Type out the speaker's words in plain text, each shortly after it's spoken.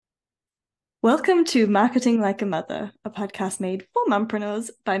Welcome to Marketing Like a Mother, a podcast made for mompreneurs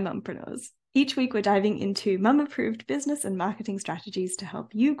by mompreneurs. Each week, we're diving into mum-approved business and marketing strategies to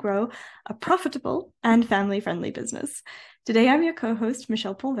help you grow a profitable and family-friendly business. Today, I'm your co-host,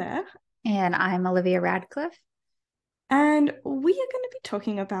 Michelle Ponvert. And I'm Olivia Radcliffe. And we are going to be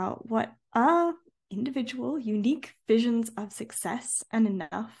talking about what our individual, unique visions of success and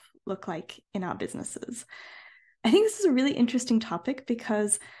enough look like in our businesses. I think this is a really interesting topic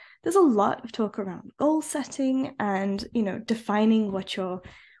because there's a lot of talk around goal setting and, defining what you're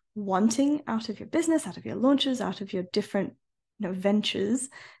wanting out of your business, out of your launches, out of your different, ventures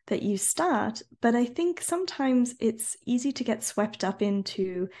that you start. But I think sometimes it's easy to get swept up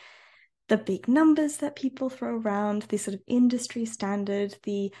into the big numbers that people throw around, the sort of industry standard,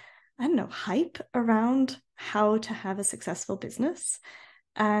 the, hype around how to have a successful business.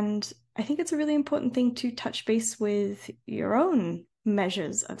 And I think it's a really important thing to touch base with your own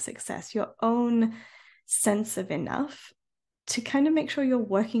measures of success, your own sense of enough, to kind of make sure you're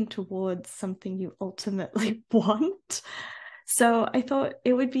working towards something you ultimately want. So I thought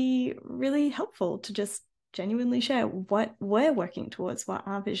it would be really helpful to just genuinely share what we're working towards, what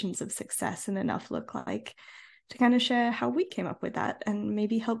our visions of success and enough look like, to kind of share how we came up with that and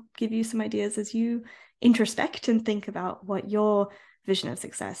maybe help give you some ideas as you introspect and think about what your vision of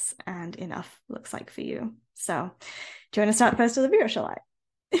success and enough looks like for you. So, do you want to start first, Olivia, or shall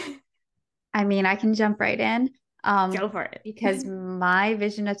I? I mean, I can jump right in Go for it. because my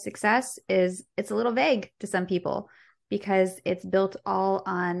vision of success it's a little vague to some people because it's built all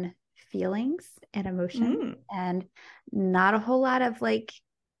on feelings and emotion and not a whole lot of like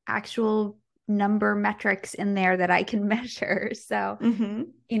actual number metrics in there that I can measure. So,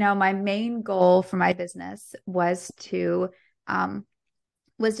 my main goal for my business was to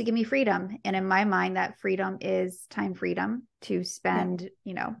give me freedom. And in my mind, that freedom is time freedom to spend,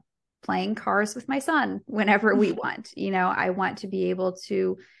 playing cars with my son whenever we want. I want to be able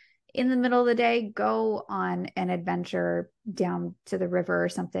to, in the middle of the day, go on an adventure down to the river or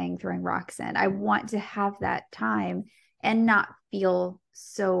something, throwing rocks in. I want to have that time and not feel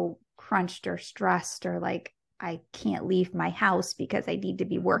so crunched or stressed or like I can't leave my house because I need to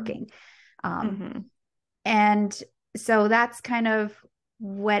be working. And so that's kind of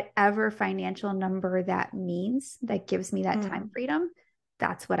whatever financial number that means that gives me that time freedom.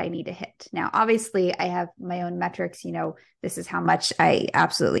 That's what I need to hit. Now, obviously, I have my own metrics. This is how much I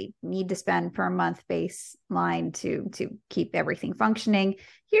absolutely need to spend per month baseline to keep everything functioning.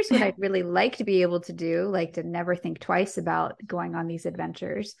 Here's what I'd really like to be able to do, like to never think twice about going on these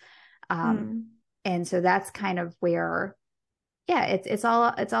adventures. And so that's kind of where, yeah, it's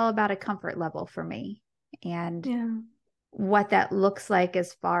all about a comfort level for me. And what that looks like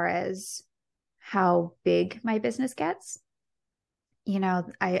as far as how big my business gets.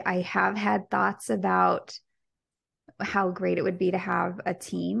 I have had thoughts about how great it would be to have a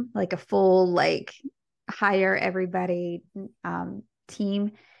team, like a full, like hire everybody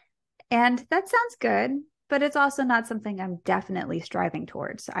team. And that sounds good, but it's also not something I'm definitely striving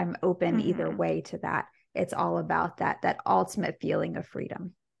towards. I'm open either way to that. It's all about that ultimate feeling of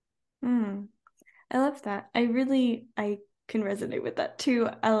freedom. I love that. I can resonate with that too.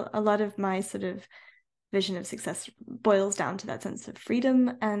 A lot of my sort of vision of success boils down to that sense of freedom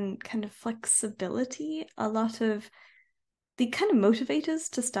and kind of flexibility. A lot of the kind of motivators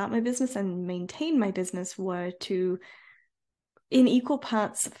to start my business and maintain my business were to, in equal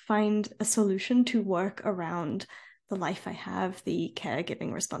parts, find a solution to work around the life I have, the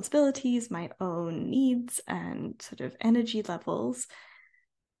caregiving responsibilities, my own needs, and sort of energy levels.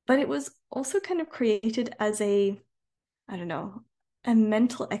 But it was also kind of created as a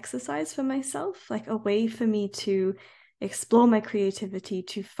mental exercise for myself, like a way for me to explore my creativity,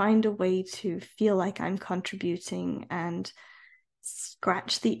 to find a way to feel like I'm contributing and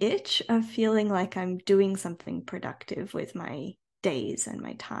scratch the itch of feeling like I'm doing something productive with my days and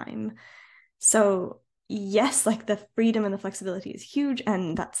my time. So yes, like the freedom and the flexibility is huge,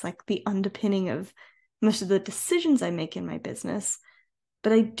 and that's like the underpinning of most of the decisions I make in my business.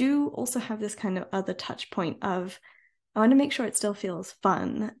 But I do also have this kind of other touch point of I want to make sure it still feels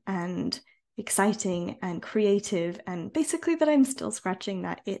fun and exciting and creative, and basically that I'm still scratching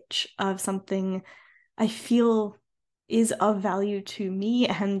that itch of something I feel is of value to me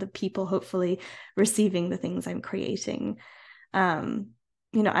and the people hopefully receiving the things I'm creating.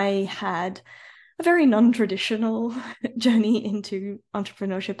 I had a very non-traditional journey into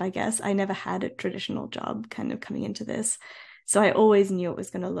entrepreneurship, I guess. I never had a traditional job kind of coming into this. So I always knew it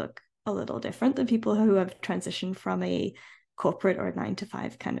was going to look a little different than people who have transitioned from a corporate or a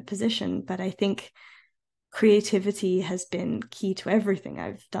 9-to-5 kind of position. But I think creativity has been key to everything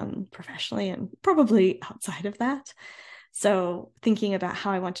I've done professionally and probably outside of that. So thinking about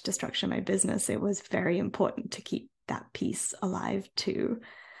how I wanted to structure my business, it was very important to keep that piece alive too.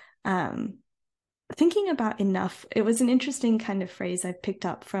 Um, Thinking about enough, it was an interesting kind of phrase I picked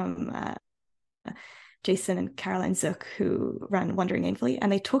up from Jason and Caroline Zook, who ran Wandering Aimfully, and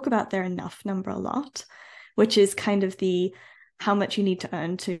they talk about their enough number a lot, which is kind of the how much you need to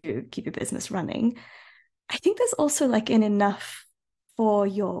earn to keep your business running. I think there's also like an enough for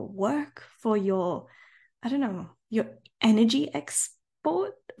your work, for your, I don't know, your energy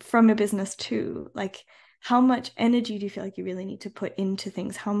export from a business too. Like, how much energy do you feel like you really need to put into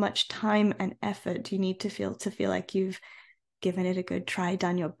things? How much time and effort do you need to feel like you've given it a good try,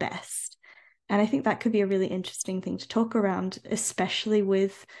 done your best? And I think that could be a really interesting thing to talk around, especially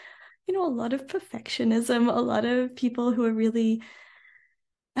with, a lot of perfectionism, a lot of people who are really,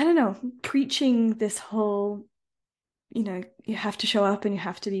 I don't know, preaching this whole, you have to show up and you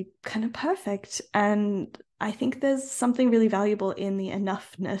have to be kind of perfect. And I think there's something really valuable in the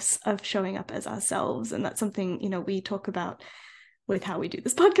enoughness of showing up as ourselves. And that's something, we talk about with how we do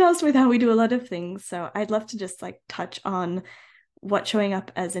this podcast, with how we do a lot of things. So I'd love to just like touch on what showing up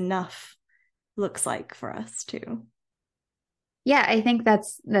as enough looks like for us too. Yeah, I think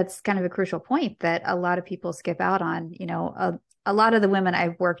that's kind of a crucial point that a lot of people skip out on. A lot of the women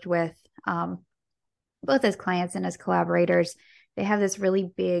I've worked with, both as clients and as collaborators, they have this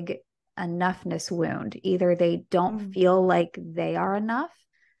really big enoughness wound. Either they don't feel like they are enough,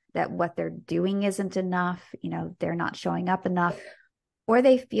 that what they're doing isn't enough, they're not showing up enough, or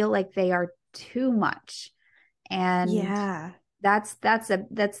they feel like they are too much. And Yeah. that's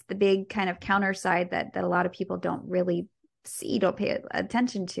the big kind of counter side that a lot of people don't really see, don't pay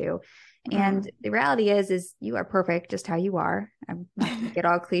attention to. And the reality is you are perfect just how you are. I'm not going to get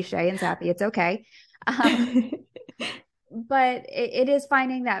all cliche and sappy. It's okay. But it is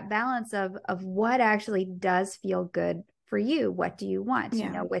finding that balance of what actually does feel good for you. What do you want?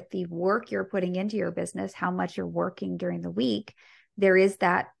 Yeah. With the work you're putting into your business, how much you're working during the week, there is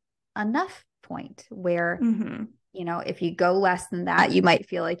that enough point where if you go less than that, you might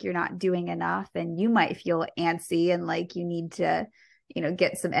feel like you're not doing enough, and you might feel antsy and like you need to,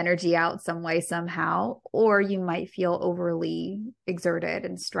 get some energy out some way, somehow, or you might feel overly exerted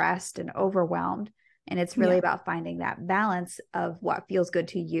and stressed and overwhelmed. And it's really about finding that balance of what feels good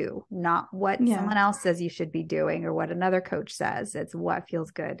to you, not what someone else says you should be doing or what another coach says. It's what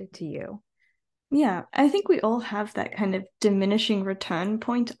feels good to you. Yeah, I think we all have that kind of diminishing return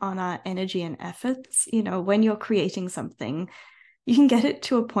point on our energy and efforts. When you're creating something, you can get it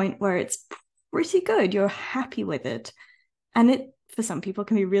to a point where it's pretty good. You're happy with it. And it, for some people,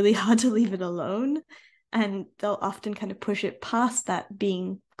 can be really hard to leave it alone. And they'll often kind of push it past that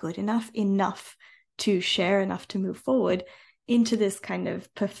being good enough to share, enough to move forward into this kind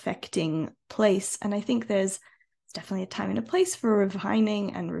of perfecting place. And I think there's definitely a time and a place for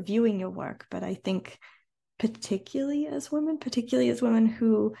refining and reviewing your work. But I think particularly as women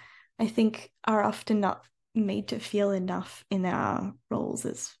who I think are often not made to feel enough in our roles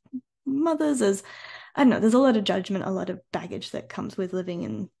as mothers, as I don't know, there's a lot of judgment, a lot of baggage that comes with living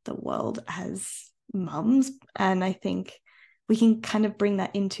in the world as mums. And I think we can kind of bring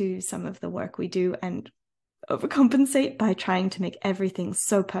that into some of the work we do and overcompensate by trying to make everything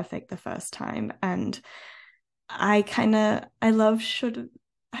so perfect the first time. And I love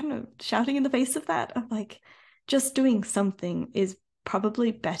I don't know, shouting in the face of that, of like, just doing something is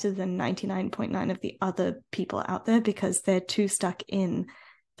probably better than 99.9 of the other people out there because they're too stuck in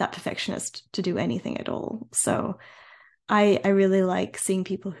that perfectionist to do anything at all. So I really like seeing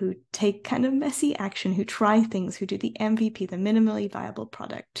people who take kind of messy action, who try things, who do the MVP, the minimally viable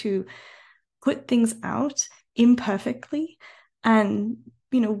product, to put things out imperfectly and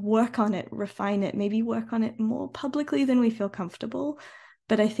work on it, refine it, maybe work on it more publicly than we feel comfortable.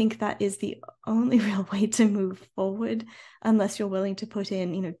 But I think that is the only real way to move forward, unless you're willing to put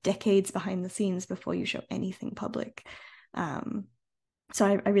in, decades behind the scenes before you show anything public. So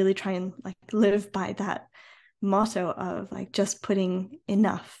I really try and like live by that motto of like just putting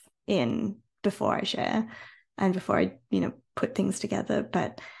enough in before I share and before I, put things together.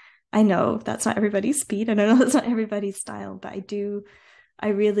 But I know that's not everybody's speed. I know that's not everybody's style, but I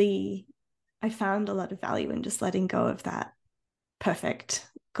found a lot of value in just letting go of that perfect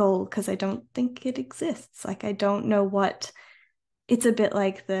goal because I don't think it exists. Like, I don't know what it's a bit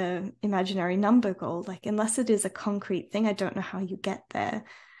like the imaginary number goal. Like, unless it is a concrete thing, I don't know how you get there.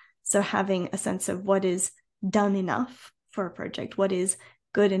 So having a sense of what is done enough for a project, what is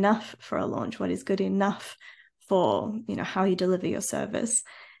good enough for a launch, what is good enough for, how you deliver your service,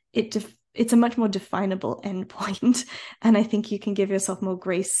 it it's a much more definable endpoint. And I think you can give yourself more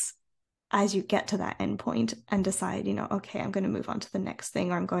grace as you get to that endpoint and decide, okay, I'm going to move on to the next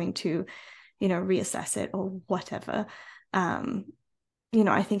thing, or I'm going to, reassess it or whatever.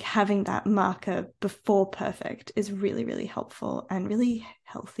 I think having that marker before perfect is really, really helpful and really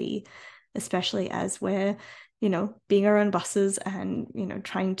healthy, especially as we're, being our own bosses and,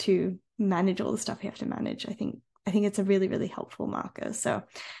 trying to manage all the stuff we have to manage. I think it's a really, really helpful marker. So,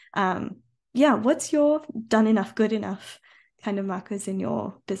 yeah, what's your done enough, good enough kind of markers in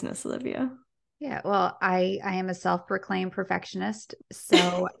your business, Olivia? Yeah, well, I am a self-proclaimed perfectionist,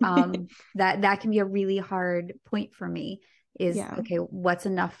 so that can be a really hard point for me. Is Yeah. okay, what's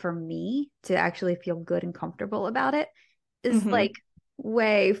enough for me to actually feel good and comfortable about it is like Mm-hmm.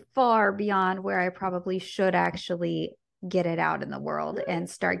 way far beyond where I probably should actually get it out in the world and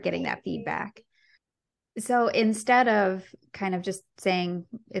start getting that feedback. So instead of kind of just saying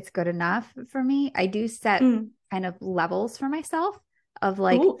it's good enough for me, I do set Mm. kind of levels for myself of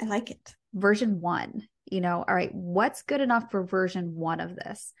like Oh, I like it. version 1, all right, what's good enough for version 1 of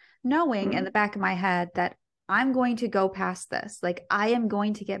this? Knowing in Mm. the back of my head that I'm going to go past this. Like I am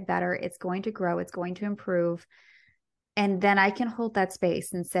going to get better. It's going to grow. It's going to improve. And then I can hold that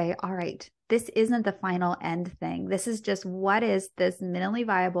space and say, all right, this isn't the final end thing. This is just what is this minimally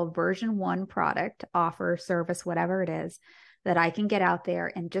viable version 1 product, offer, service, whatever it is that I can get out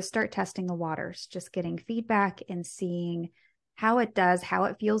there and just start testing the waters, just getting feedback and seeing how it does, how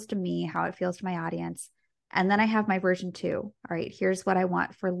it feels to me, how it feels to my audience. And then I have my version 2. All right, here's what I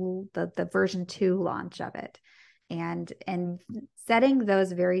want for the version 2 launch of it. And setting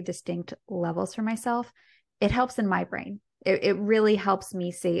those very distinct levels for myself, it helps in my brain. It really helps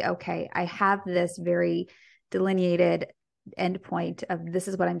me see, okay, I have this very delineated endpoint of this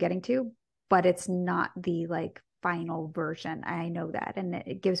is what I'm getting to, but it's not the like final version. I know that. And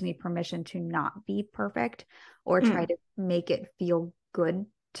it gives me permission to not be perfect or try Mm. to make it feel good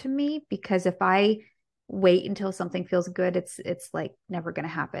to me. Because if I wait until something feels good, it's like never going to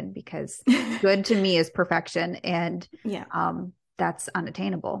happen, because good to me is perfection. And Yeah. that's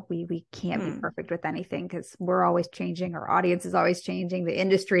unattainable. We can't be Mm. perfect with anything because we're always changing. Our audience is always changing. The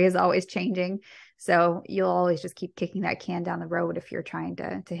industry is always changing. So you'll always just keep kicking that can down the road if you're trying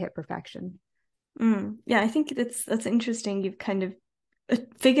to hit perfection. Mm. Yeah, I think that's interesting. You've kind of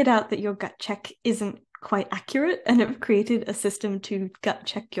figured out that your gut check isn't quite accurate and have created a system to gut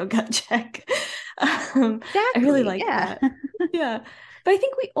check your gut check. I really Exactly. like Yeah. that. Yeah. But I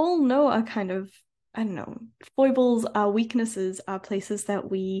think we all know our kind of, I don't know, foibles, our weaknesses, are places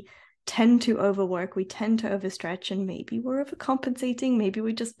that we tend to overwork, we tend to overstretch, and maybe we're overcompensating, maybe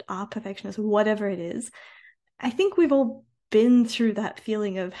we just are perfectionists, whatever it is. I think we've all been through that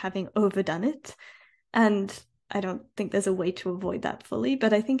feeling of having overdone it. And I don't think there's a way to avoid that fully,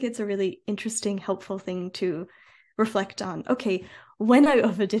 but I think it's a really interesting, helpful thing to reflect on. Okay, when I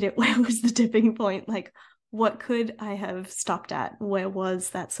overdid it, where was the tipping point? Like, what could I have stopped at? Where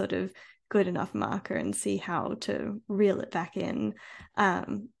was that sort of good enough marker, and see how to reel it back in.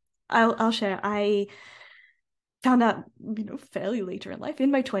 Um, I'll share. I found out, fairly later in life, in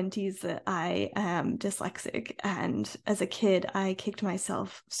my 20s, that I am dyslexic. And as a kid, I kicked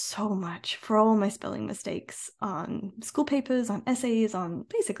myself so much for all my spelling mistakes on school papers, on essays, on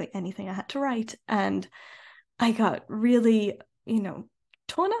basically anything I had to write. And I got really,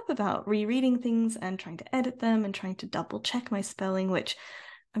 torn up about rereading things and trying to edit them and trying to double check my spelling, which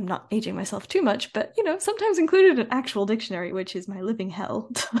I'm not aging myself too much, but sometimes included an actual dictionary, which is my living hell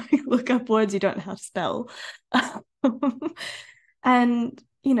to like look up words you don't know how to spell. And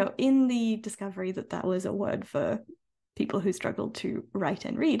in the discovery that that was a word for people who struggled to write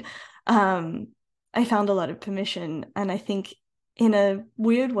and read, I found a lot of permission. And I think in a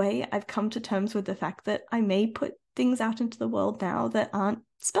weird way, I've come to terms with the fact that I may put things out into the world now that aren't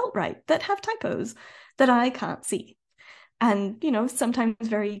spelt right, that have typos that I can't see. And, sometimes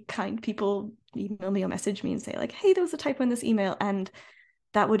very kind people email me or message me and say, like, hey, there was a typo in this email. And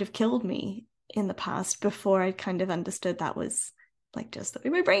that would have killed me in the past before I kind of understood that was like just the way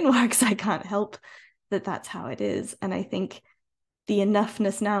my brain works. I can't help that that's how it is. And I think the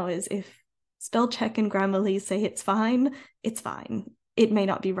enoughness now is, if spell check and Grammarly say it's fine, it's fine. It may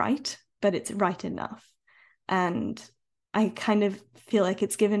not be right, but it's right enough. And I kind of feel like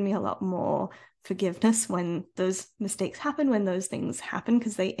it's given me a lot more forgiveness when those mistakes happen, when those things happen,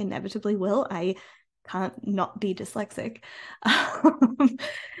 because they inevitably will. I can't not be dyslexic.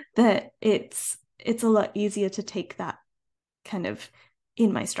 That it's a lot easier to take that kind of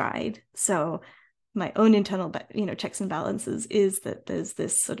in my stride. So my own internal, checks and balances is that there's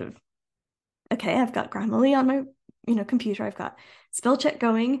this sort of, okay, I've got Grammarly on my computer, I've got spell check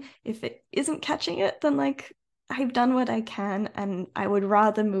going. If it isn't catching it, then like I've done what I can, and I would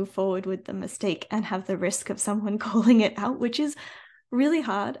rather move forward with the mistake and have the risk of someone calling it out, which is really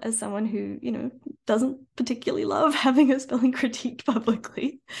hard as someone who, doesn't particularly love having a spelling critiqued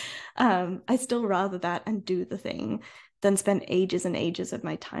publicly. I still rather that and do the thing than spend ages and ages of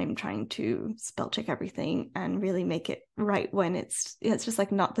my time trying to spell check everything and really make it right when it's just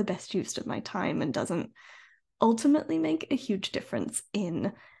like not the best use of my time and doesn't ultimately make a huge difference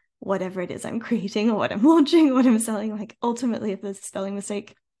in whatever it is I'm creating or what I'm launching or what I'm selling. Like ultimately, if there's a spelling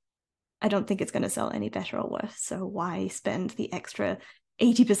mistake, I don't think it's going to sell any better or worse. So why spend the extra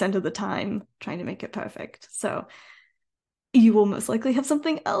 80% of the time trying to make it perfect? So you will most likely have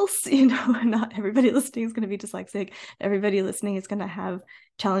something else. Not everybody listening is going to be dyslexic. Everybody listening is going to have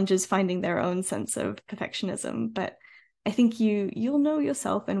challenges finding their own sense of perfectionism. But I think you'll know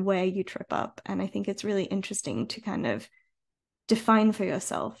yourself and where you trip up. And I think it's really interesting to kind of define for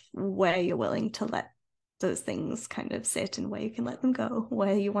yourself where you're willing to let those things kind of sit and where you can let them go,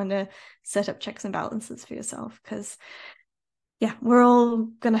 where you want to set up checks and balances for yourself. Because yeah, we're all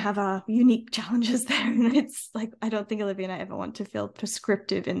going to have our unique challenges there. And it's like, I don't think Olivia and I ever want to feel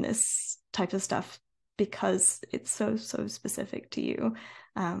prescriptive in this type of stuff because it's so specific to you.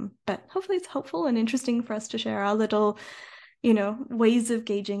 But hopefully it's helpful and interesting for us to share our little, ways of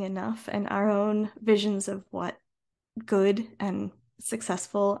gauging enough and our own visions of what good and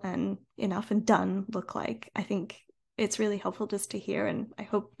successful and enough and done look like. I think it's really helpful just to hear, and I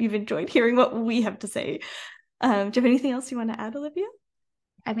hope you've enjoyed hearing what we have to say. Do you have anything else you want to add, Olivia?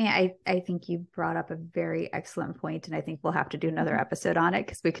 I mean, I think you brought up a very excellent point, and I think we'll have to do another episode on it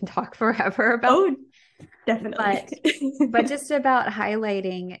because we can talk forever about it. Definitely. But just about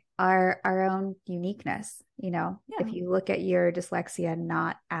highlighting our own uniqueness. If you look at your dyslexia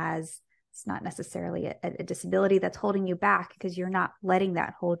not as, it's not necessarily a disability that's holding you back, because you're not letting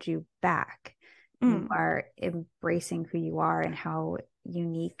that hold you back. You are embracing who you are and how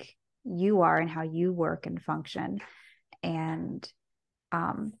unique you are and how you work and function. And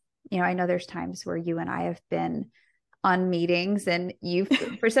I know there's times where you and I have been on meetings and you,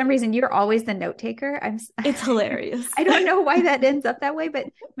 for some reason, you're always the note taker. It's hilarious. I don't know why that ends up that way, but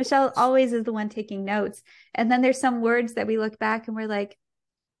Michelle always is the one taking notes. And then there's some words that we look back and we're like,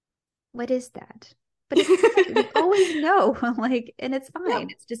 what is that? But we always know, like, and it's fine. Yeah,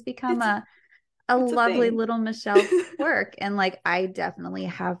 it's just become a lovely little Michelle quirk. And like, I definitely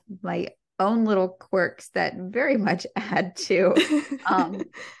have my own little quirks that very much add to,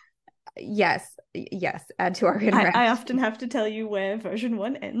 yes, add to our interaction. I often have to tell you where version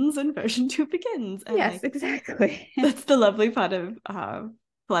 1 ends and version 2 begins. And yes, exactly. That's the lovely part of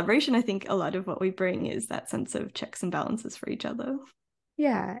collaboration. I think a lot of what we bring is that sense of checks and balances for each other.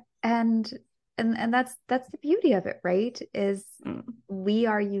 Yeah. And that's the beauty of it, right? Is we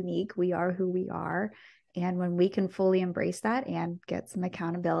are unique. We are who we are. And when we can fully embrace that and get some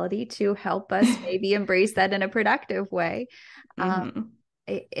accountability to help us maybe embrace that in a productive way,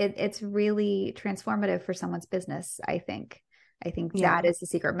 it's really transformative for someone's business. I think that is the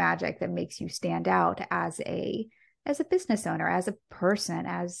secret magic that makes you stand out as a business owner, as a person,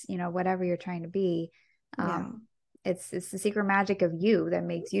 as whatever you're trying to be. It's the secret magic of you that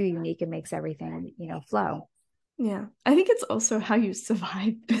makes you unique and makes everything, flow. Yeah. I think it's also how you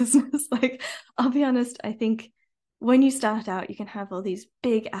survive business. Like, I'll be honest, I think when you start out, you can have all these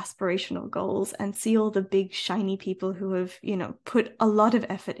big aspirational goals and see all the big shiny people who have, put a lot of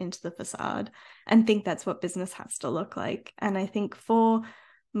effort into the facade and think that's what business has to look like. And I think for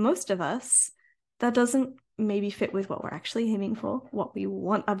most of us, that doesn't maybe fit with what we're actually aiming for, what we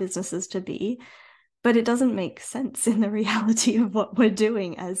want our businesses to be. But it doesn't make sense in the reality of what we're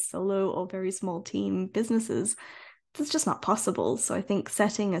doing as solo or very small team businesses. It's just not possible. So I think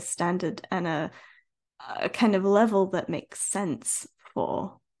setting a standard and a kind of level that makes sense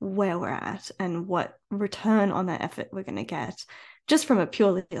for where we're at and what return on that effort we're going to get, just from a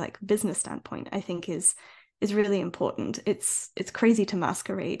purely like business standpoint, I think is really important. It's crazy to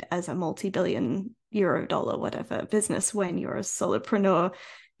masquerade as a multi-billion euro, dollar, whatever business when you're a solopreneur,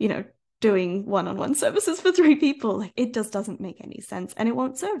 doing one-on-one services for 3 people. Like, it just doesn't make any sense, and it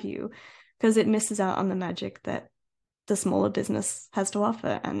won't serve you because it misses out on the magic that the smaller business has to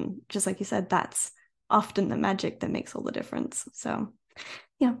offer. And just like you said, that's often the magic that makes all the difference. So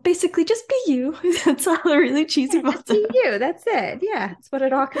yeah, basically just be you. That's all a really cheesy motto. Just be you. That's it. Yeah, that's what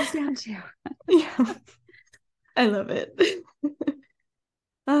it all comes down to. Yeah, I love it.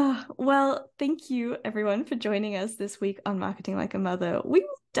 Well, thank you everyone for joining us this week on Marketing Like a Mother. We will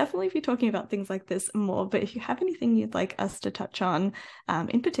definitely be talking about things like this more, but if you have anything you'd like us to touch on,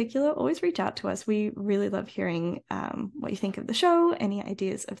 in particular, always reach out to us. We really love hearing what you think of the show, any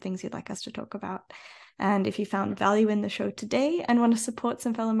ideas of things you'd like us to talk about. And if you found value in the show today and want to support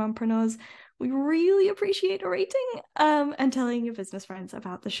some fellow mompreneurs, we really appreciate a rating and telling your business friends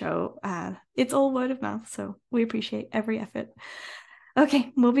about the show. It's all word of mouth, so we appreciate every effort.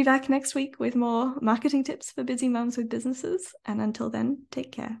 Okay, we'll be back next week with more marketing tips for busy moms with businesses. And until then,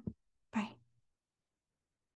 take care.